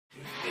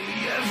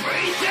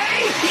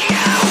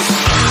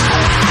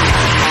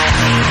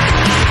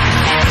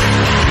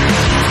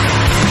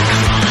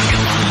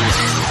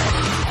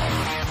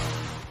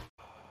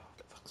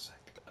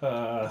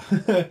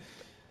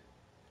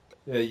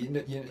Yeah,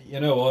 you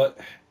know what?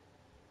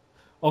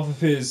 Off of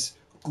his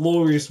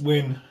glorious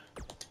win,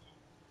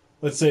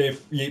 let's see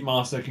if YEET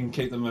Master can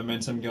keep the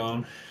momentum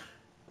going.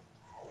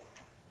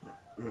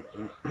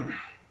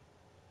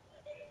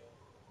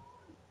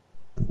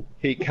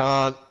 He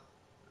can't.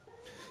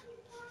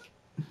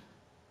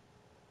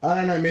 I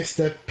don't know,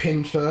 Mr.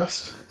 Pin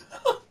First.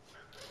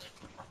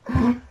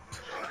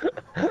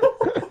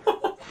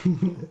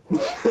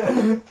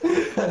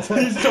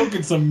 He's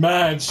talking some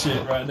mad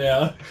shit right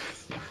now.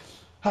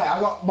 Hey, I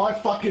got my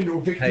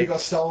fucking victory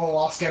got stolen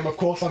last game. Of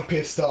course, I'm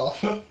pissed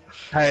off.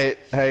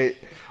 Hey.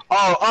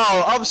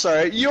 Oh, I'm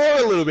sorry. You're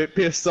a little bit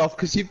pissed off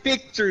because your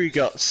victory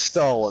got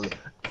stolen.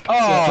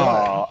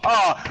 Oh,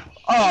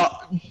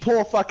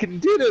 poor fucking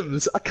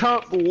Diddums. I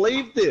can't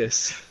believe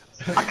this.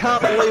 I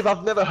can't believe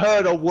I've never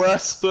heard a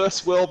worse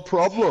first world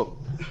problem.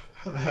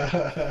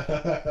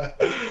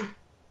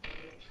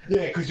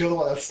 Yeah, because you're the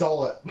one that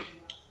stole it.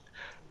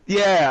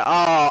 Yeah,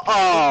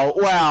 oh,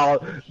 wow.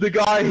 The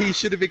guy he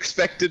should have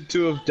expected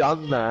to have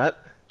done that.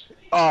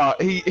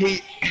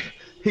 He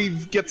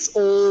gets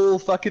all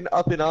fucking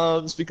up in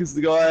arms because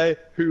the guy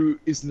who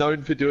is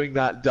known for doing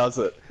that does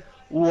it.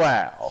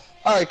 Wow.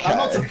 Okay. I'm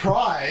not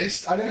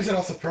surprised. I never said I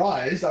was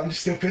surprised. I'm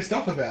just still pissed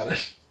off about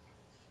it.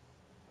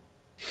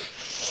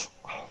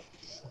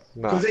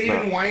 Because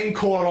even Wayne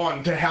caught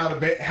on to how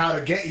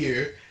to get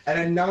you, and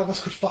then none of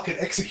us could fucking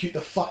execute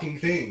the fucking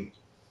thing.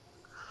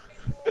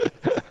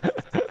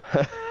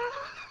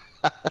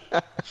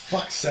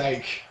 Fuck's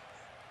sake.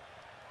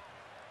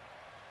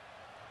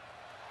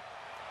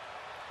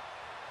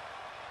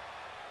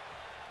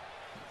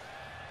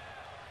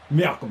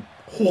 Malcolm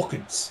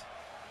Hawkins.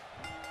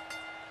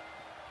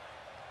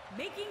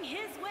 Making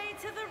his way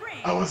to the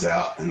ring. I was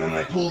out, and then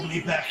they pulled me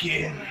back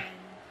in.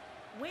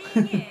 Weighing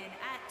in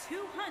at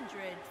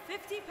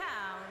 250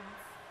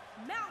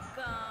 pounds,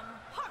 Malcolm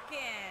Hawkins.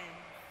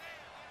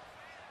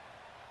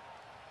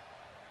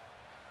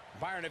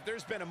 Byron, if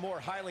there's been a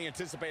more highly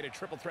anticipated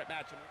triple threat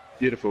match.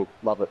 Beautiful.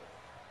 Love it.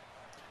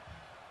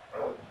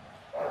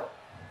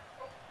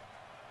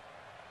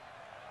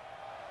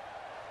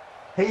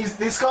 He's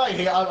this guy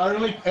here. I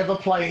only ever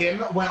play him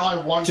when I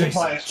want to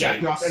play as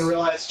Jackknife and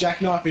realize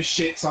Jackknife is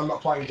shit, so I'm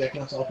not playing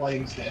Jackknife, so I'll play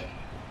him instead.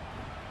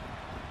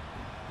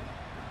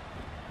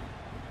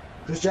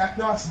 Because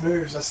Jackknife's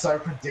moves are so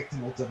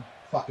predictable to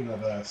fucking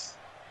reverse.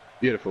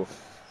 Beautiful.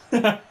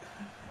 And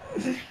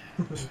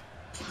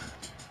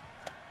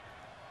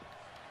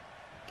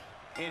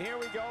here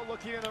we go,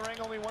 looking in the ring,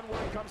 only one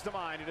word comes to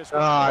mind.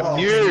 I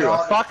knew.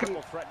 I fucking.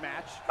 Threat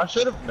match. I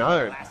should have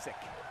known. Classic.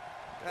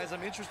 Guys,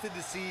 I'm interested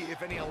to see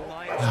if any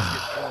alliances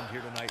get formed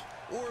here tonight,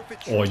 or if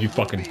it Oh, you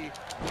fucking.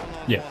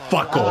 Yeah,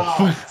 fuck off.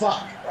 Oh,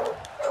 fuck.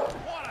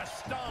 What a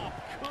stomp.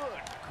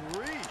 Good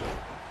grief.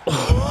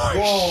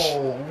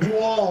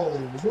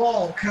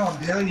 Whoa, calm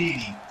down,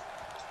 Edie.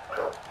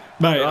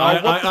 Mate,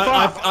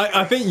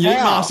 I think YEET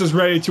Master's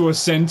ready to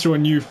ascend to a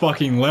new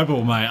fucking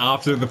level, mate,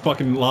 after the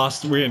fucking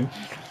last win.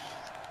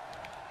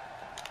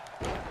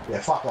 Yeah,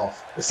 fuck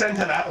off. Ascend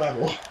to that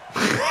level.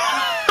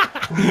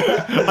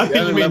 I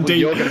think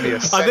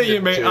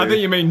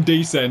you mean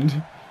descend.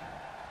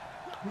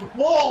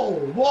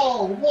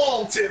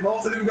 Whoa, Tim, I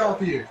wasn't even going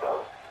for you.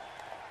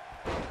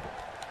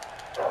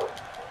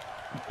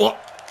 What?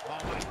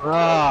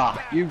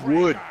 You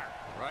would.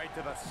 Right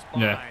to the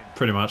spine. Yeah,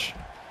 pretty much.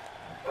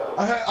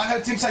 I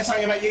heard Tim say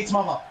something about Yeet's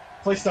mother.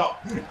 Please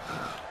stop.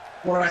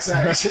 What did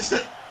I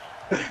say?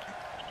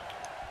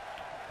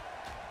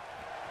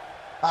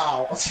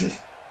 Ow.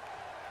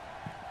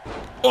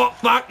 Oh,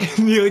 fuck!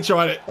 Nearly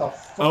tried it.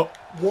 Oh.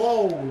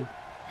 Whoa.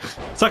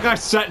 It's like I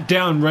sat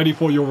down ready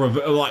for your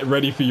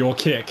ready for your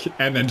kick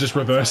and then just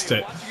reversed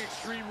it. Watching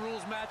Extreme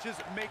Rules matches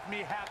make me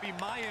happy.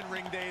 My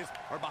in-ring days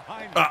are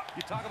behind me.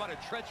 You talk about a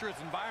treacherous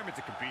environment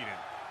to compete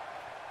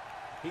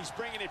in. He's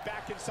bringing it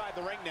back inside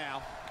the ring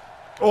now.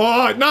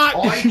 Oh, no!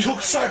 Oh, he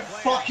took so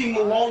fucking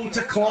long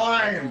to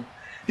climb.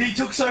 He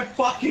took so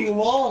fucking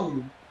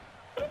long.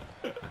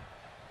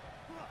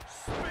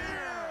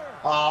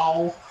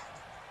 Oh.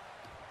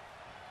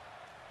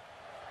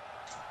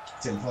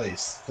 Tim,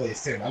 please,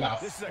 Tim,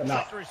 enough. This is a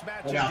enough. treacherous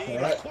match Enough, indeed.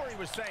 alright? As Corey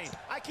was saying,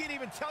 I can't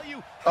even tell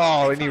you.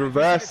 Oh, and he Extreme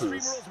reverses.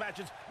 Rules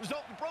matches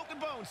result in broken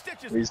bones,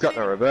 stitches. He's got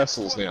no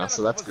reversals now,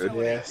 so that's good.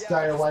 Yeah,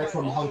 stay away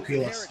from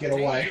Hunkulus. Get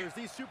away.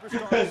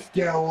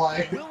 Get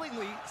away.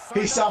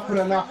 He's suffered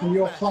enough from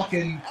your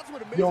fucking,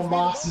 your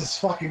master's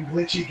fucking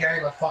glitchy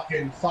game of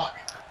fucking fuck.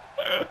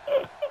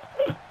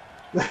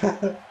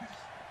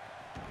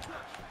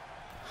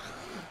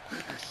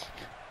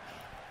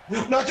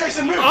 No,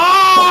 Jason, move!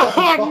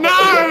 Oh,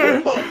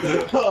 no!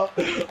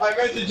 I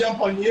meant to jump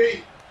on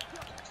you.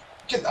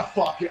 Get the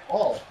fuck out.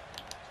 Oh.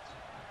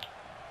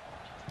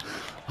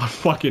 I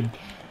fucking.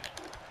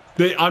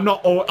 I'm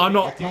not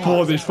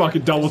for this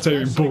fucking double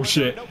teaming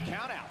bullshit.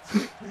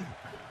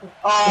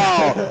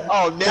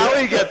 Oh, now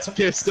he gets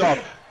pissed off.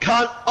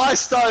 I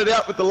started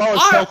out with the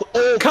lowest health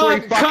all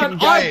three fucking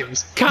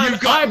games.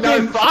 I've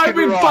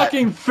been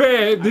fucking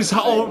fair this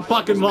whole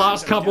fucking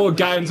last couple of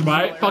games,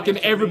 mate. Fucking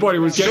everybody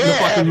was getting the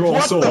fucking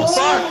raw sauce.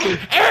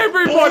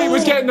 Everybody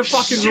was getting the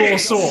fucking raw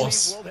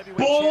sauce.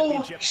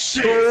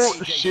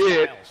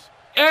 Bullshit.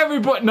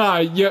 Everybody, no,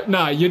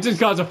 you just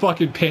guys are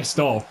fucking pissed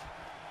off.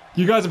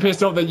 You guys are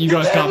pissed off that you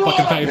guys can't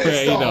fucking pay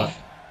fair either.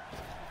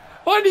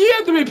 Why do you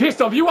have to be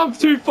pissed off? You won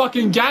 2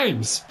 fucking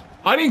games.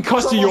 I didn't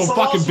cost you your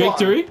fucking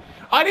victory.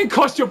 I didn't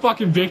cost your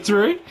fucking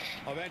victory.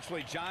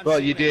 Well,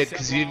 you did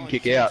because you didn't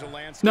kick out.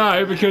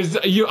 No, because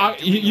you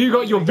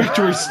got your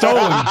victory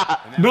stolen,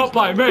 not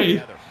by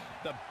me.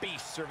 The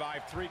Beast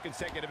survived 3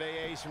 consecutive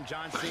AAs from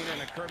John Cena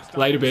and a curb stomp.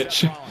 Later,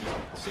 bitch.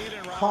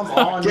 Come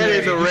on, get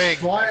in the ring.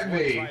 Fight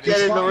me.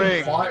 Get in the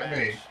ring. Fight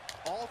me.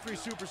 All 3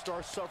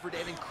 superstars suffered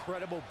an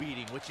incredible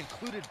beating, which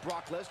included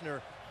Brock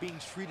Lesnar being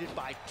treated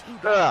by 2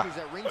 doctors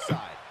at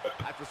ringside.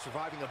 After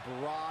surviving a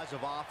barrage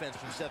of offense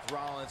from Seth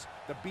Rollins,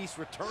 the Beast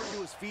returned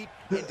to his feet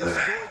and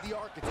destroyed the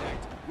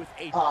Architect with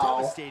a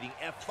devastating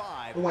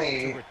F5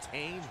 to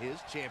retain his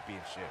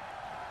championship.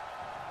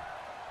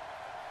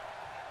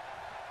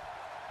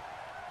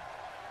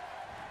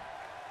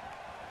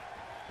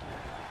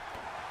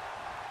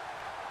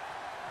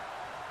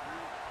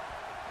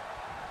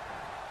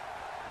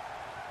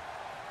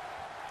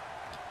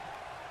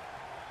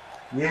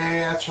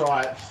 Yeah, that's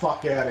right.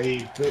 Fuck out of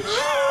here, bitch.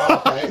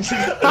 Okay.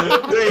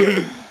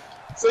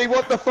 See,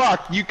 what the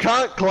fuck? You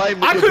can't claim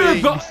that you're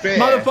being fair.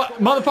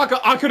 Motherfucker,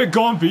 I could have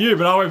gone for you,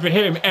 but I went for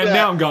him, and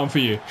now I'm going for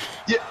you.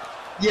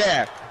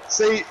 Yeah.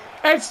 See,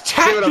 it's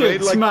tactics, I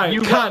mean? Like, mate.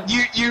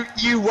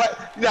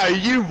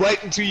 You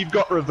wait until you've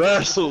got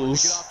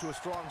reversals.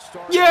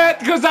 Yeah,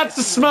 because that's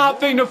the smart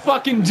thing to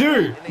fucking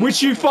do,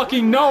 which you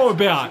fucking know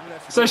about.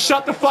 So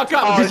shut the fuck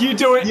up, because you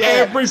do it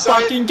every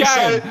fucking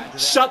game.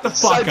 Shut the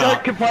fuck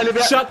up.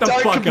 Shut the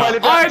fuck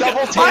up. I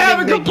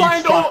haven't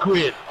complained all.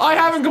 I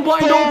haven't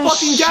complained all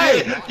fucking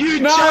game. You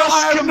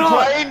just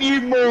complain,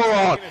 you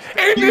moron.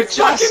 In this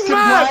fucking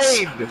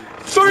match,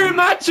 3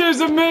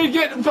 matches of me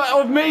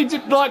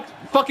like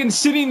fucking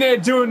sitting there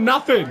doing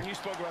nothing.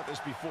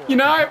 You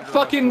know,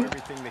 fucking,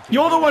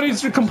 you're the one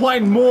who's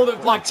complained more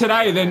like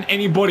today than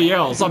anybody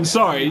else. I'm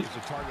sorry.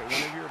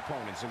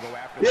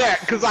 Yeah,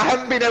 because I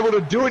haven't been able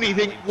to do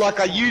anything like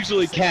I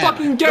usually can.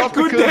 Fucking get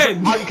good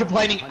then. I'm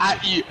complaining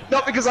at you.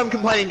 Not because I'm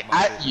complaining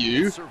at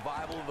you.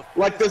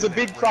 Like, there's a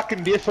big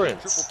fucking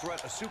difference.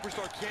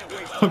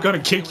 I'm gonna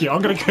kick you.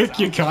 I'm gonna kick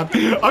you, cunt.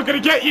 I'm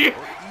gonna get you.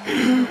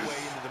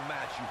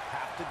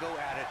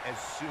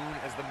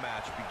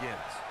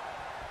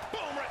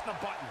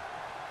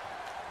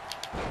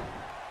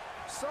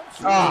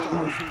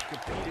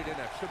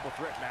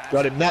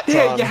 Got him that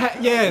time.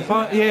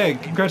 Yeah,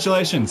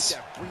 congratulations.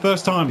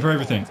 First time for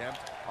everything.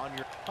 Oh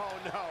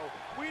no,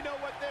 we know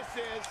what this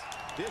is.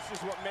 This is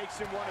what makes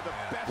him one of the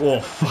best.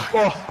 Oh, fuck.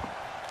 Oh.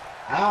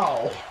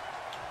 Ow.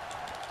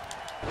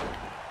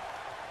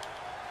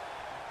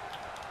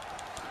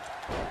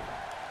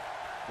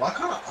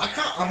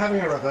 I'm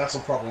having a reversal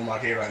problem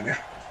like here right now.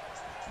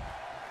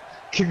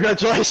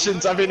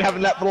 Congratulations, I've been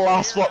having that for the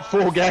last, what,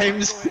 4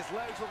 games?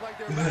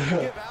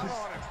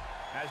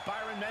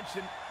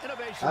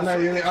 I know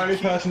you're the only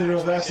person to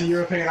reverse a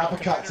European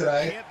uppercut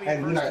today,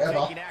 and you know,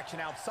 ever.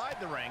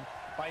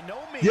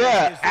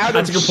 Yeah, out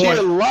of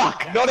sheer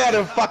luck, not out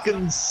of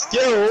fucking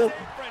skill.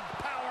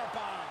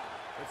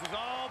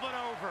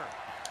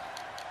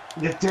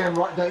 You're damn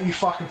right, don't you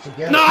fucking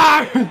forget it.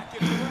 No!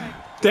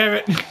 Damn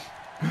it.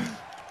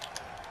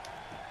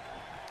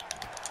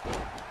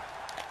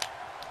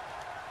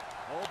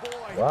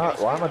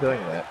 Why am I doing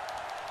that?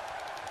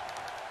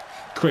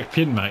 Quick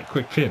pin, mate.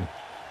 Quick pin.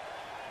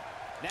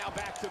 Now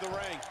back to the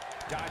ring.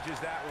 Dodges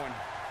that one.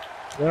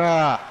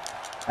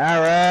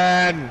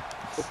 Aaron!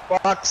 For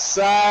fuck's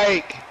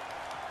sake!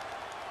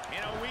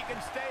 In a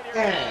weakened state here,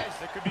 guys.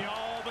 That could be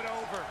all but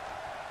over.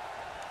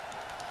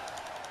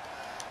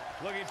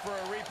 Looking for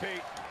a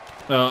repeat.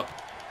 Oh,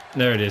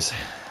 there it is.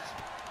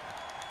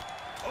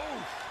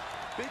 Oh,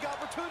 big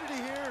opportunity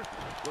here.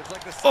 Looks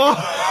like the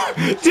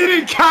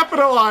didn't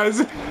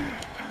capitalize.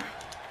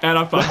 And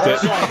I fucked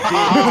it.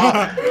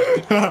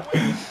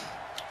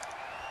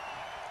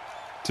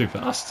 Too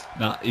fast.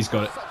 Nah, he's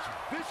got it. Such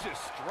vicious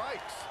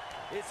strikes.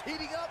 It's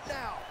heating up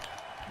now.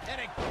 An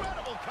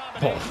incredible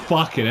combination. Oh,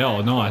 fucking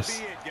hell,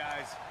 nice.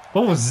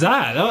 What was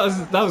that?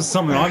 That was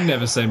something I've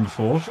never seen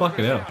before.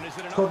 Fucking hell.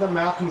 It's called the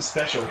Malcolm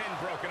Special.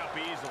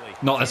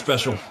 Not as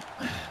special.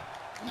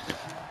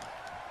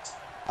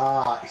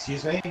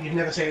 Excuse me? You've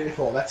never seen it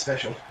before. That's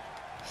special.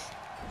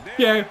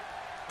 Yeah,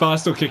 but I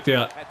still kicked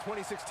out. At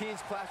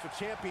 2016's Clash of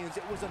Champions,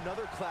 it was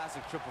another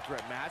classic triple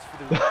threat match for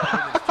the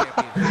Women's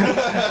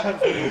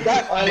Championship.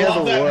 That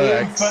never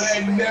works. But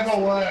it never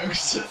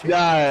works.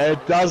 No,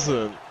 it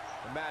doesn't.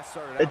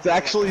 It's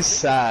actually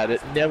sad.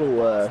 It never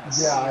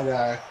works. Yeah, I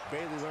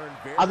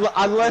know.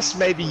 Unless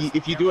maybe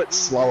if you do it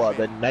slower,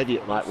 then maybe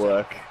it might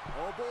work.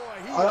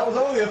 Oh, that was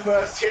only the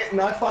first hit,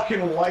 and I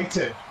fucking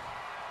waited.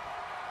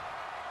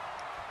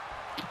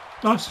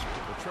 Nice. The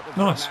triple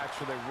Nice. threat match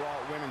for the Raw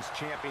Women's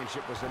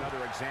Championship was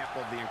another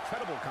example of the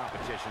incredible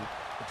competition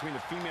between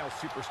the female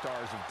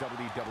superstars of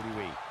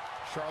WWE.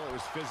 Charlotte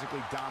was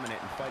physically dominant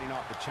and fighting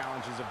off the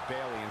challenges of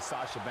Bayley and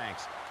Sasha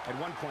Banks. At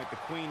one point, the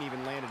Queen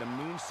even landed a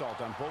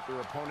moonsault on both their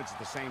opponents at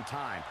the same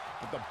time.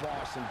 But the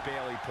Boss and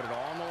Bayley put it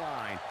all on the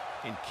line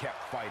and kept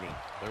fighting.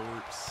 There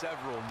were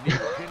several near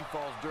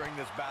pinfalls during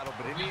this battle,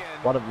 but in the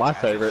end, one of my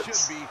favorites.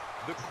 Should be,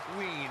 the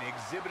Queen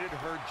exhibited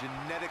her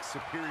genetic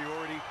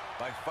superiority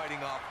by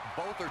fighting off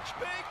both her.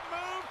 Big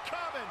move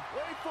coming.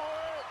 Wait for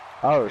it.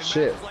 Oh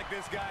shit. Like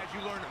this, guys,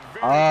 you learn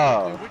very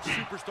quickly which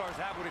superstars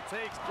have what it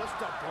takes. Just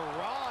a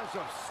barrage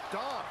of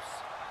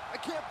stomps. I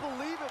can't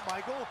believe it,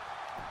 Michael.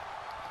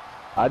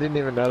 I didn't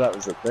even know that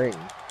was a thing.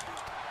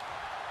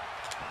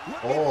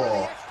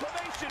 Oh.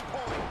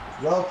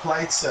 Well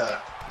played,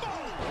 sir.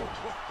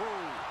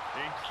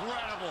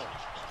 Incredible.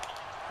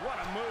 What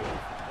a move.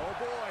 Oh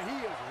boy, he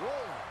is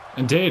rolling.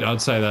 Indeed,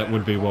 I'd say that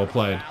would be well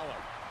played.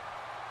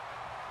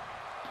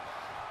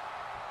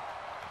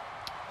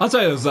 I'd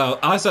say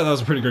that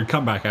was a pretty good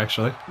comeback,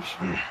 actually.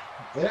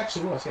 It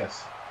actually was,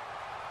 yes.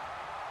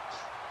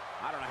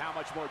 I don't know how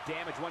much more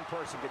damage one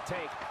person could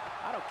take.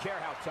 I don't care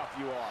how tough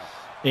you are.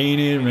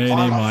 Eeny, meeny,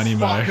 miny,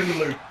 mo. I'm a fucking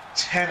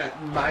lieutenant,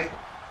 mate.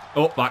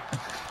 Oh, fuck.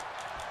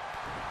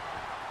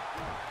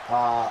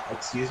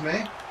 Excuse me?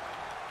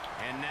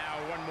 And now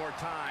one more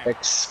time.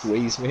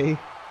 Excuse me.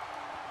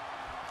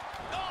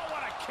 Oh,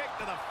 what a kick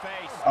to the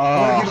face. I'm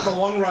gonna give it the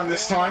long run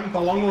this time.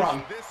 The long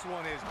run. This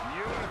one is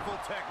beautiful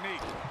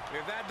technique.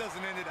 If that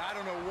doesn't end it, I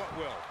don't know what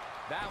will.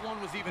 That one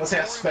was even Let's see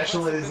how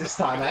special it is this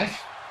time, eh?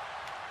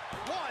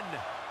 1,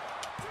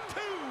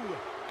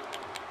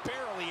 2.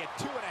 Barely at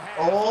 2.5.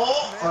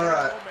 Oh, all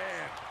right. Oh,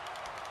 man.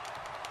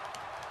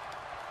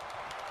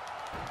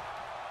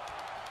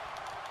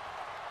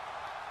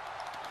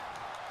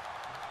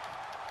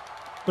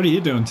 What are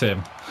you doing,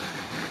 Tim?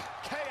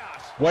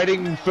 Chaos.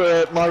 Waiting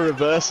for my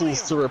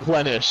reversals to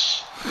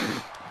replenish.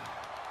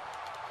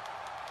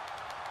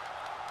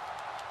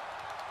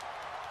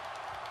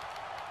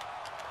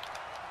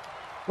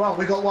 Well,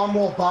 we got one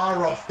more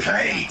bar of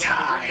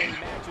playtime.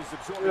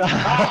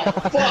 Oh,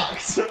 fuck!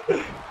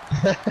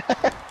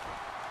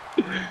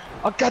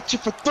 I got you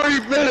for 3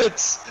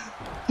 minutes!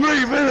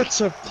 3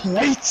 minutes of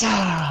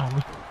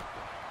playtime!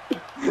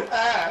 This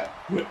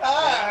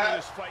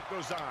fight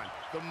goes on.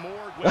 The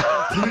more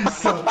Please,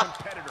 son.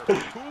 competitor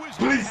who is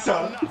Please,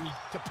 son.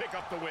 enough to pick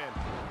up the win.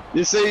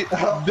 You see,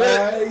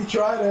 He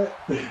tried it.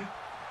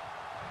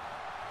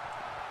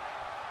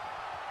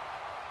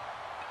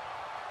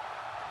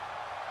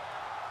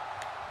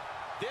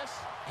 This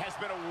has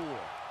been a war.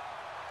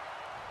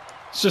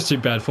 It's just too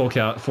bad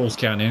falls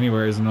count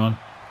anywhere isn't on.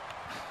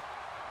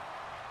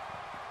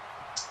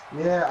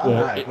 Yeah, I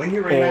know. When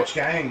you rematch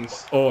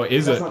games, or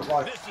is it? doesn't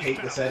like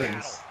keep the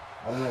settings.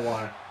 I don't know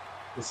why.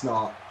 It's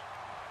not.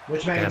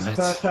 Which means the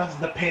first person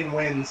to pin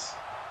wins.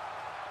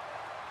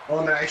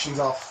 Elimination's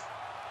off.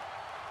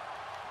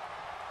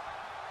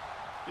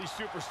 These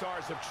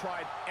superstars have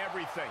tried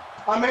everything.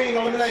 I mean,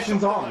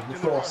 elimination's on,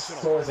 of course.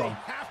 It's always on. They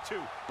have to,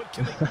 but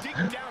can they dig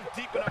down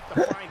deep enough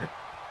to find it?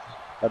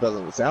 that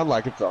doesn't sound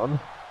like it's on.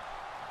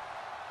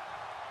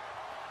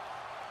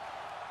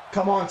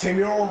 Come on, Tim,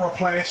 you're all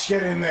replenished.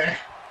 Get in there.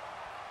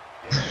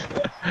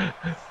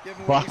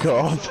 Fuck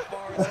off.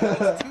 It's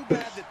too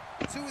bad that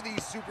 2 of these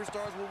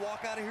superstars will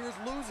walk out of here as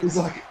losers. He's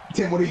like,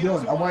 Tim, what are you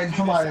doing? I'm waiting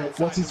for my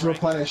what's his to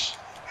replenish.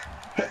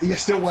 You're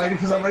still waiting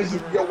for some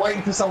reason. You're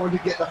waiting for someone to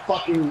get the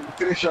fucking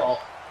finisher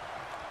off.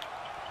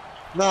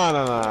 No,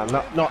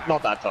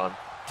 not that time.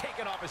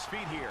 Taking off his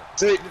feet here.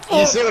 See,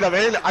 you see what I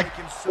mean? I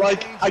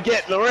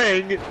get in the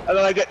ring and then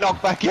I get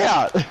knocked back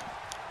out.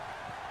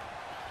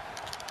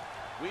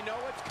 We know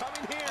what's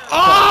coming here.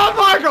 Oh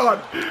my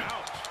god!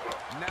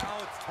 Now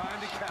it's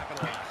time to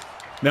capitalize.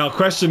 Now,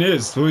 question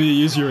is, will you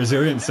use your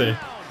resiliency?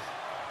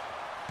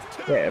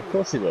 Yeah, of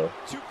course he will.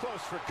 Too close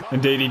for cover.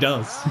 Indeed, he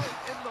does.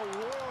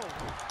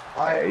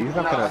 Yeah, he's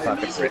not gonna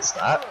fucking risk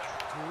that.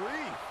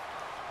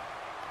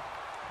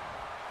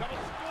 Double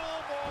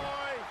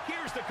schoolboy.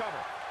 Here's the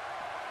cover.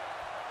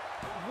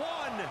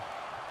 1,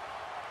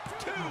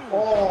 2.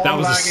 Oh, That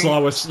was the lagging.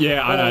 slowest.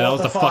 Yeah, I know. That what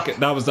was the the fuck? fucking.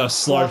 That was the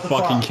slow What the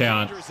fucking fuck?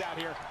 count.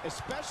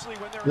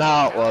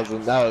 No, it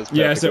wasn't. That was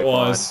Yes, it perfectly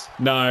was.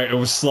 No, it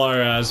was slow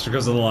as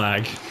because of the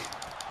lag.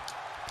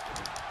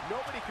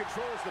 Nobody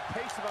controls the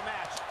pace of a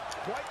match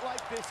quite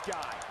like this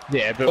guy. fine.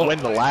 Yeah, but when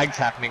the lag's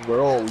happening,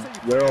 we're all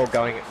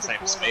going at the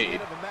same speed.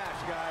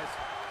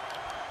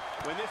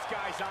 When this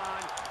guy's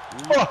on,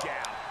 look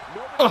out.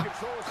 Nobody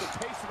controls the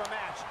pace of a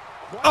match.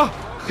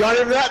 Got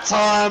him that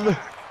time.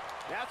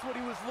 That's what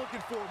he was looking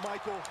for,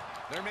 Michael.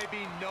 There may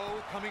be no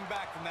coming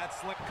back from that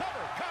slick.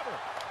 Cover.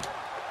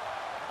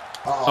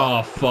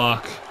 Oh,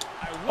 fuck.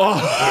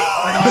 Oh.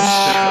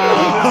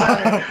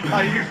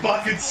 Are you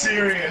fucking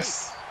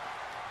serious?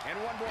 And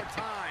one more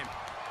time.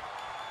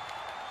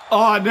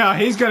 Oh, no,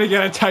 he's going to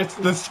get a taste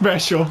of the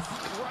special.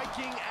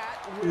 Striking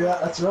at will. Yeah,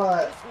 that's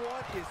right. This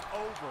one is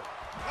over.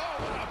 Oh,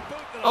 what a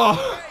boot to the Oh.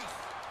 face.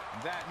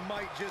 That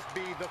might just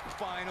be the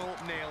final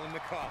nail in the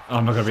coffin.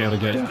 I'm not gonna be able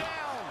to get it.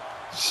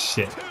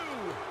 Shit.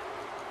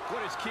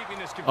 What is keeping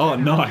this Oh,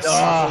 nice.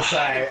 I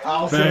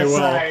was gonna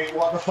say,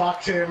 what the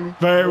fuck, Tim?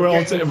 Very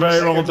well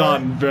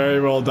done. Very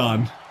well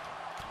done.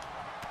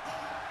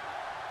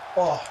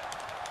 Oh.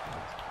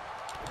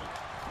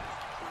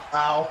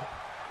 Ow.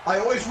 I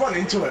always run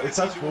into it. It's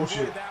such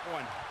bullshit.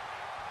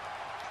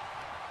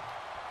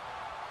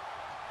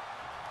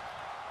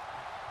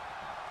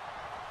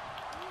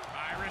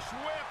 Irish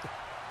whip.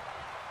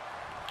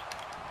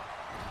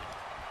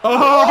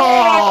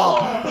 Oh!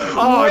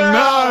 Oh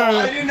no!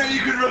 I didn't know you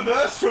could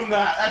reverse from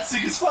that. That's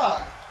sick as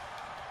fuck.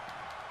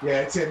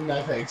 Yeah, Tim,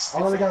 no thanks.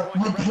 I'm gonna go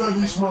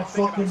replenish my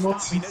fucking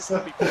nuts.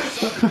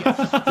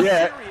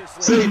 Yeah,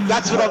 see,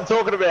 that's what I'm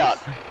talking about.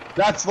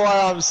 That's why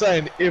I'm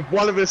saying, if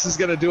one of us is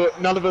gonna do it,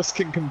 none of us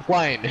can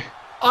complain.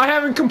 I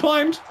haven't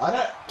complained. I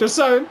don't. Just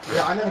saying.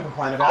 Yeah, I never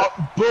complain about it.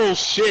 Oh,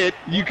 bullshit.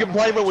 You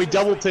complain when we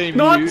double team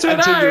Not you today.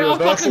 until your I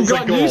fucking reversals are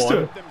got used to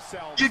gone.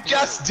 it. You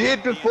just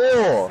did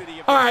before.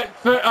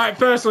 Alright,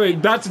 firstly,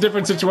 that's a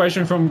different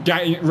situation from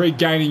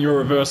regaining your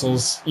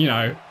reversals, you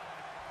know.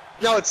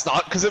 No, it's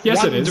not, because Yes,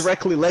 one it is.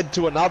 directly led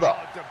to another.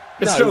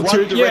 It's No, still one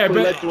two,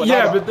 directly led to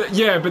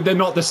another. but they're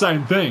not the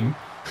same thing.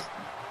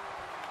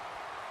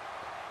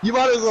 You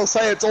might as well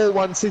say it's all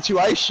one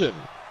situation.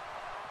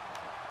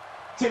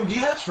 Tim, do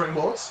you have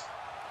springboards?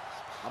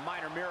 A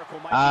minor miracle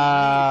might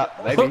I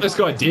Maybe. thought this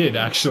guy did,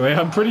 actually.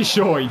 I'm pretty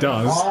sure he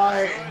does.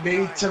 I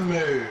need to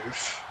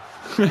move.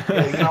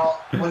 Yeah, you know,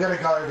 we're gonna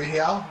go over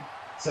here.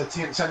 So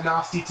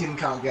nasty Tim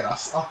can't get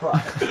us.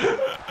 Alright.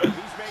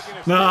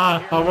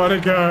 Nah, I want to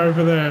go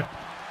over there.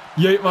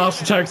 YEET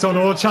Master takes on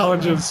all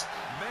challenges.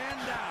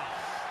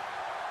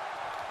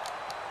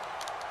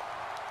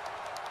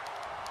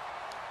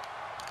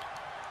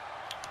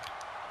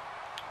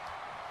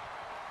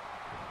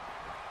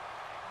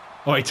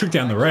 Oh, he took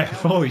down the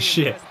ref. Holy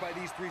shit.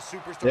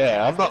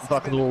 Yeah, I'm not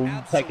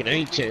fucking taking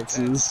any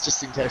chances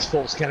just in case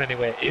Force can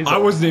anywhere is. I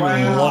wasn't even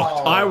Wow.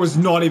 locked. I was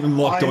not even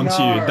locked I onto you.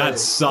 know. That What the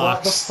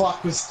sucks.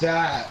 fuck was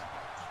that?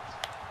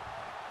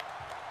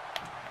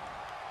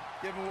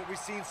 Given what we've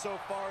seen so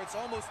far, it's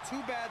almost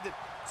too bad that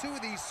two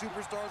of these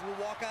superstars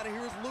will walk out of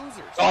here as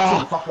losers.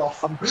 Oh, Fuck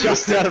off. I'm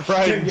just out of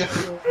range.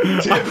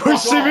 Tim, I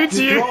pushed him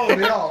into you.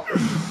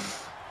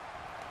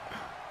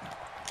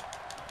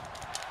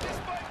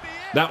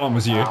 That one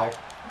was you. Ow.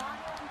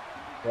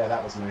 Yeah,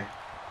 that was me.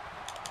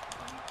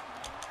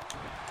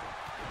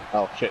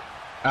 Oh shit.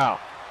 Ow.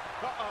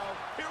 Uh-oh,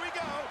 here we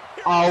go.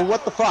 Oh,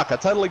 what the fuck? I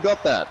totally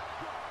got that.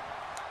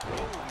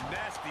 Oh,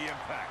 nasty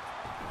impact.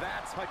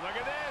 That's like, look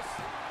at this.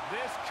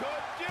 This could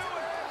do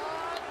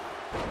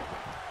it.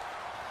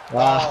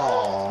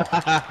 Oh.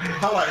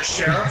 Hello,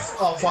 Sheriff.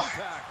 Oh, fuck. Oh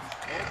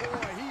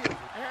boy, he is.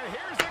 And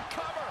here's the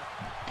cover.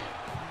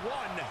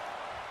 1,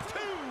 2.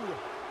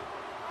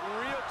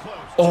 Real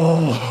close.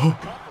 Oh.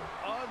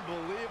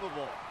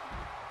 Unbelievable.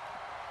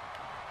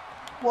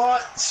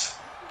 What?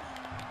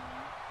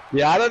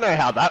 Yeah, I don't know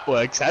how that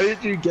works. How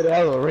did you get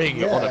out of the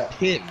ring on a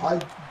pin?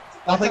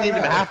 Nothing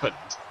even happened.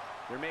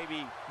 There may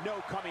be no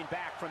coming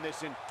back from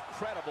this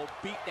incredible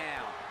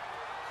beatdown.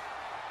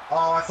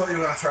 Oh, I thought you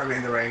were going to throw me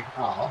in the ring.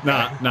 Oh.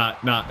 Okay.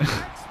 Nah.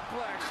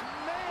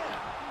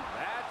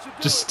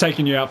 Just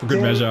taking you out for good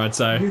Tim, measure, I'd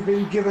say. You've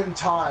been given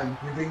time.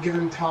 You've been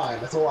given time.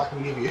 That's all I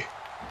can give you.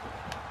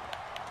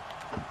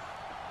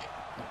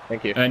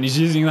 Thank you. And he's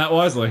using that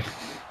wisely.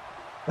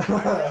 I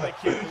really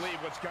can't believe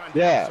what's gone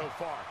down so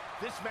far.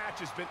 This match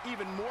has been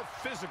even more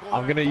physical.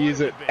 I'm gonna use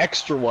it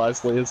extra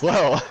wisely as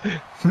well.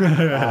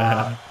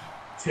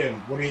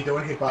 Tim, what are you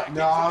doing here, bud?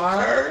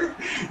 No!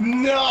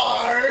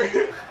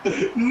 No!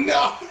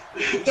 No!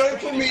 Don't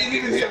put me in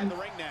even him!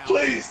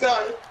 Please,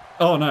 no!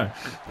 Oh no.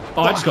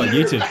 Oh, I just got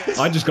yeeted.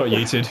 I just got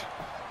yeeted.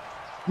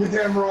 You're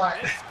damn right.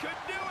 This could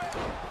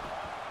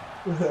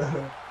do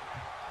it.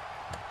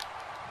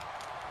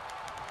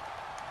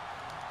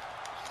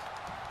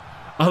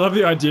 I love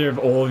the idea of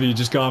all of you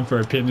just going for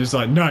a pin. Just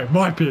like, no,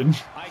 my pin.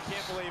 I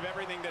can't believe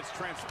everything that's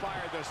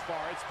transpired thus far.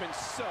 It's been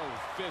so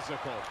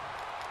physical.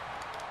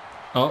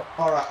 Oh.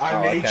 Alright,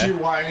 I need you,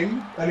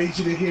 Wayne. I need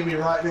you to hear me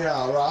right now,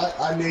 alright?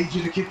 I need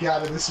you to kick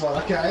out of this one,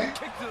 okay?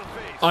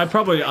 I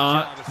probably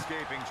aren't.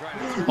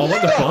 Oh,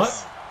 what the fuck?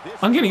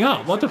 I'm getting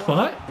up. What the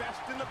fuck?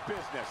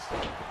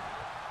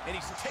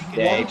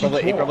 Yeah,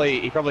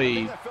 he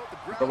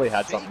probably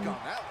had something.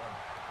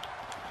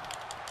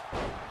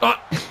 Ah.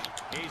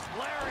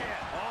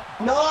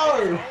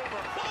 No!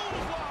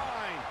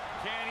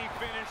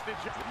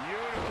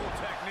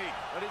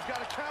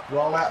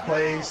 Roll out,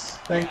 please.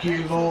 Thank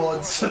you,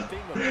 lords. Tim,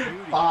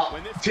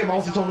 I'm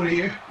also talking to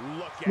you.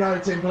 No,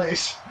 Tim,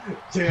 please.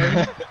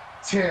 Tim.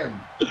 Tim.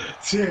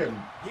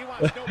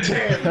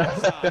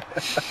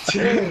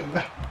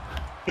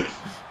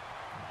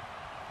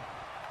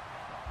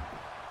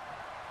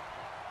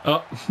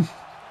 Oh.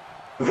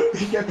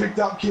 You get picked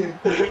up, kid.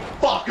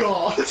 Fuck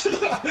off. They seem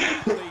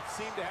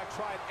to have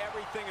tried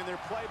everything in their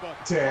playbook.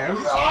 Tim.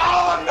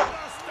 Oh, no.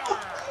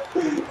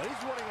 But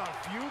he's running on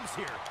fumes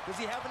here. Does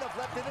he have enough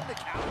left in him to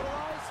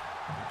capitalize?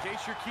 In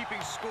case you're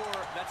keeping score,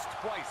 that's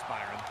twice,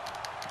 Byron.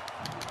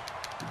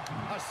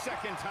 A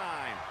second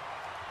time.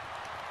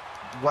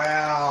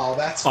 Wow,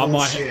 that's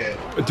bullshit.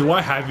 Do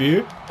I have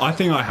you? I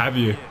think I have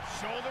you.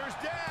 Shoulders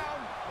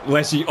down.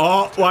 Leslie.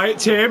 Oh, wait,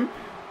 Tim.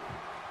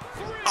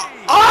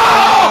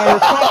 Oh,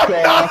 fuck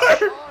off.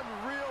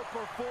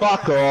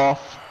 Fuck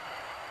off.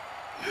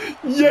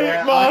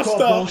 YEET Master. I call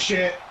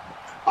bullshit.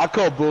 I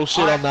call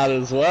bullshit on that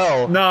as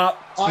well. Nah.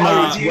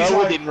 I was well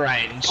within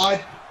range.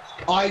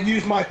 I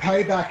used my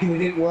payback and it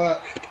didn't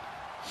work.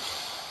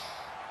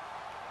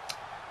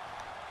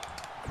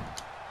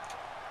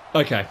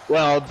 Okay.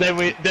 Well, then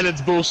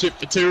it's bullshit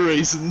for two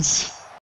reasons.